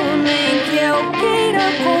sinal, nem que eu queira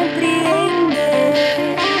compreender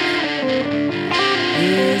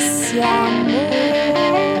esse amor.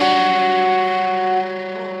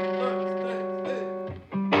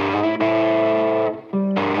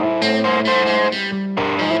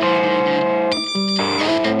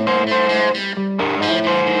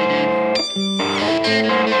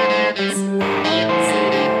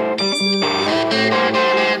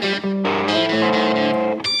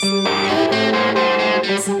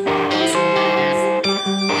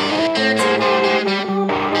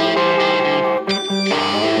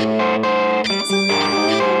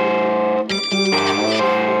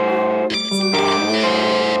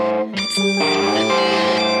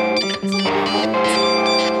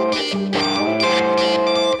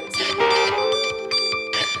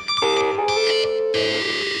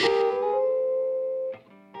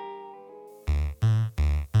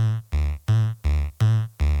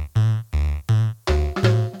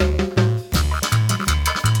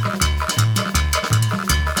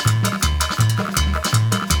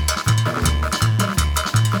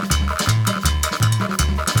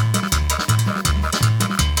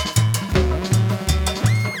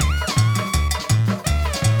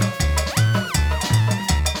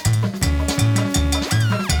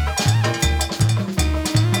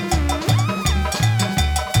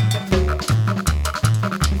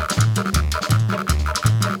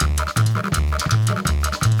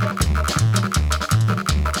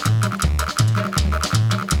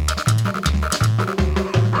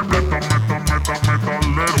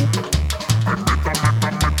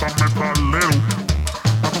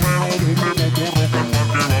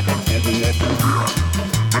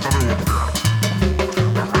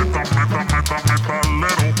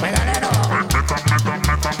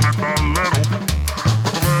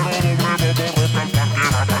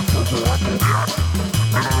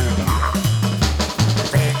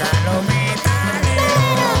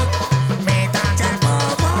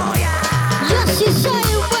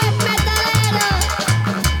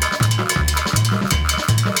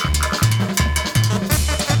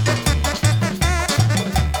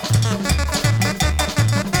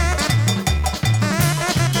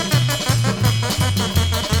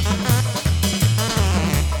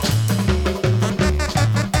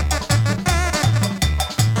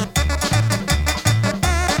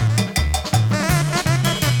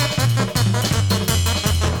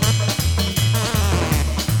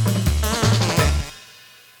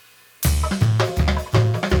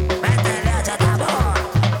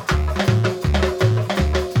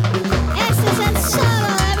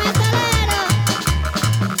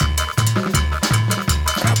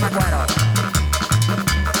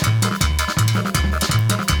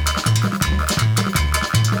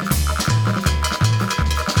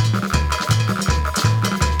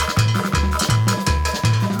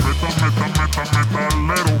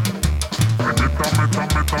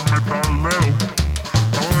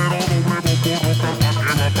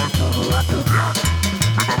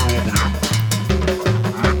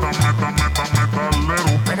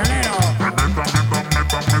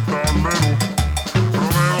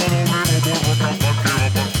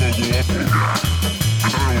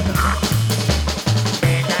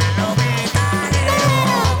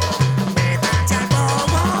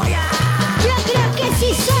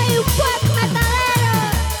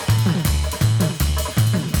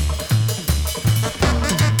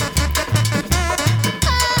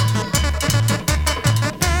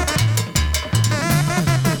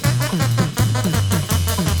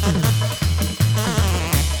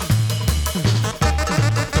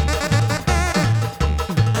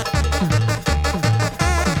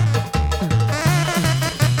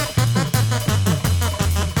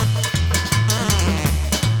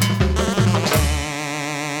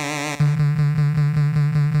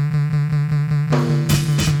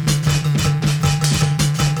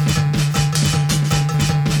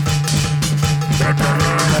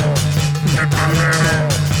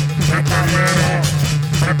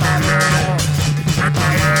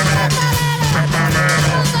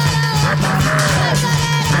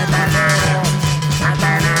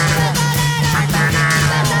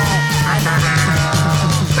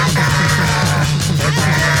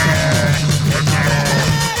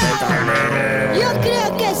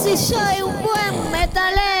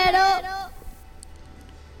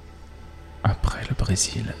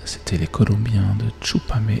 Brésil, c'était les Colombiens de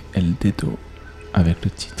Chupame El Dedo avec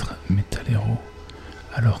le titre Metalero.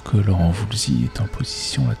 Alors que Laurent Voulzy est en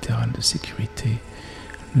position latérale de sécurité,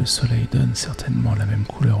 le soleil donne certainement la même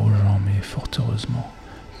couleur aux gens, mais fort heureusement,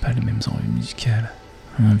 pas les mêmes envies musicales.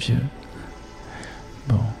 Un vieux.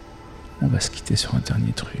 Bon, on va se quitter sur un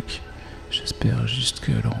dernier truc. J'espère juste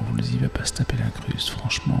que Laurent Voulzy va pas se taper l'incruste.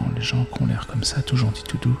 Franchement, les gens qui ont l'air comme ça, tout gentil,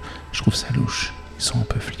 tout doux, je trouve ça louche. Ils sont un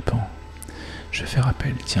peu flippants. Je fais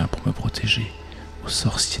appel, tiens, pour me protéger, au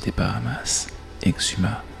sorcier des Bahamas.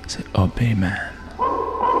 Exuma, c'est Obeyman.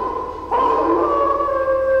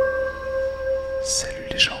 Salut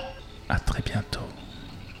les gens, à très bientôt.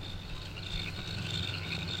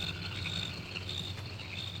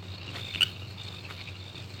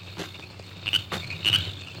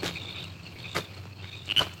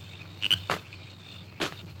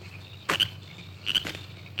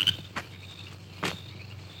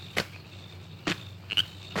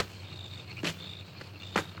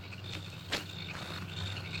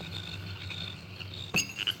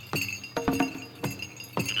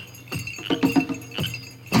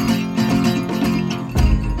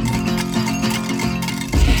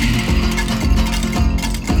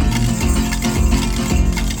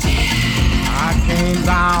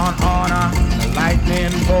 Down on a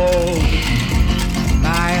lightning bolt,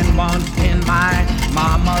 lying once in my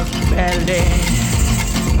mama's belly.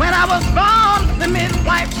 When I was born, the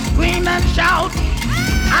midwife screamed and shout.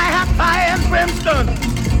 I had fire and brimstone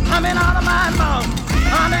coming out of my mouth.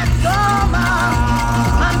 I'm a summer,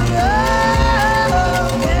 I'm the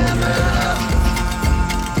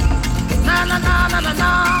na na na na na na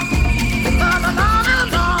na na na na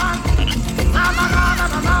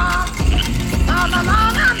na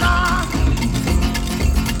na na na.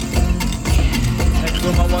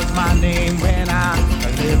 Exuma was my name when I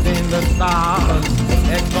lived in the stars.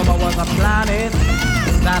 Exuma was a planet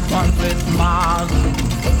that once with Mars.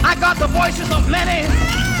 I got the voices of many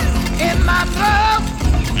in my throat,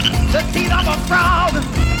 the teeth of a frog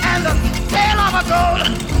and the tail of a goat.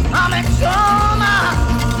 I'm Exuma,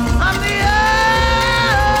 I'm the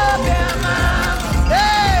urban man.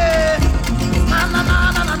 Hey, na na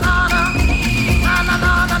na na na na. Na na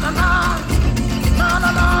na na na na na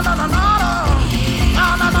na na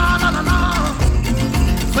na na na na.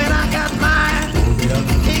 When I got my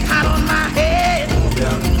big hat on my head,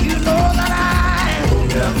 you know that I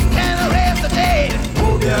can erase the day.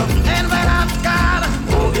 And when I've got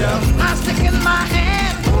my stick in my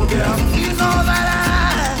hand, you know that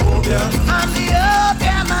I'm the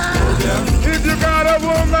opium man. If you got a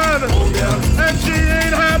woman and she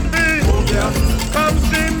ain't happy, come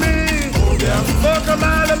see me. For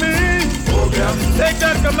command of me, take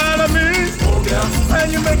that command of me,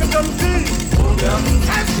 and you make her come see,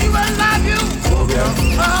 and she will love you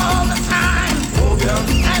all the time.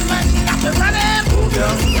 And when she got you running,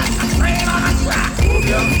 like a train on a track,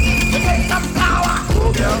 you take some power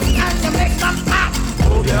and you make some pop.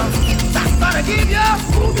 That's gonna give you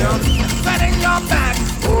sweat in your back.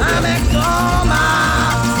 I'm Exuma,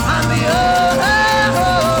 I'm the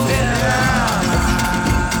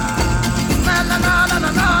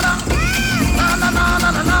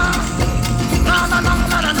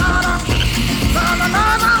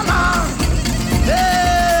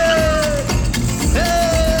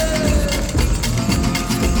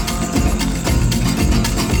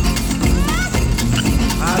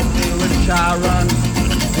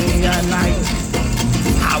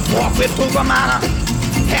Romana,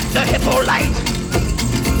 Hector Hippolyte.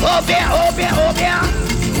 Oh bien, oh bien, oh bien,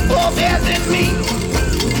 oh bien's in me.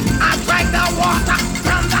 I drank the water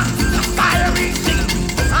from the fiery sea.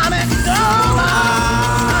 I'm in Roma.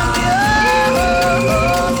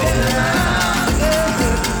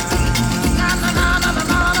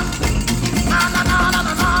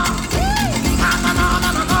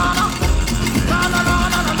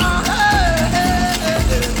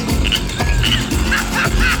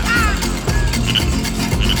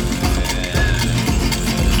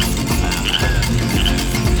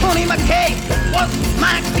 Tony McKay was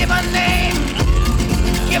my given name,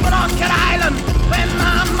 given on Cat Island when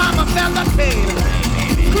my mama felt the pain.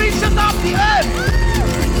 Creatures of the earth,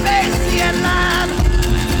 they sea and land.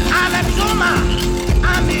 I'm a Zuma,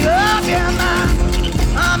 I'm the urban man.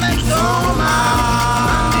 I'm a Zuma,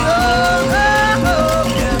 I'm the urban man.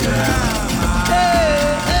 Hey,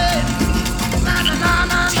 hey, na na na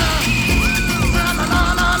na na, na na na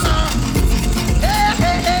na na. Hey,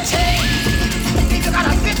 hey, hey, hey. If you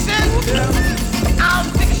gotta fix it, I'll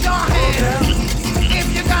fix your hand. If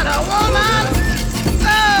you got a woman,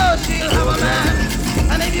 oh, she'll have a man.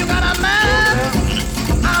 And if you got a man,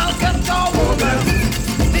 I'll get your woman.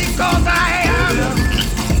 Because I am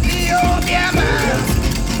the Obeah man.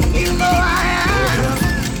 You know I am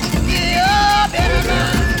the Obeah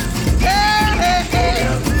man. Hey, hey, hey,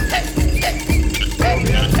 hey, hey, hey,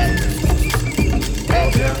 hey, hey. Oh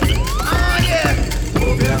yeah,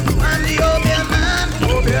 I'm the Obeah man. I'm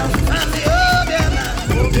the Obeah man. I'm the Obeah man.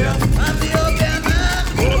 I'm the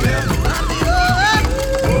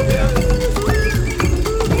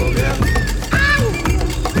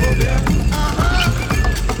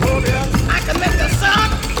I can make the sun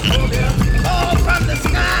fall from the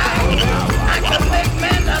sky. I can make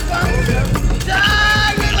men that want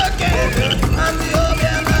die little again. I'm the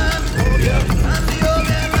Obeah man. I'm the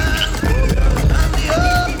Obeah man. I'm the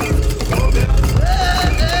Obeah.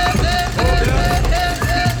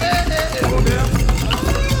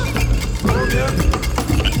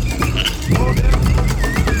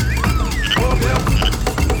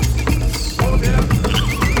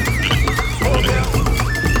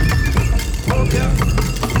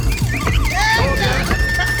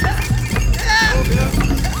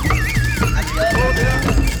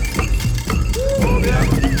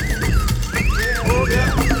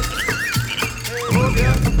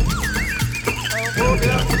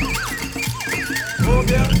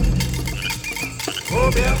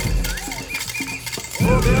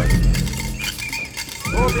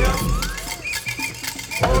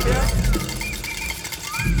 Obeah.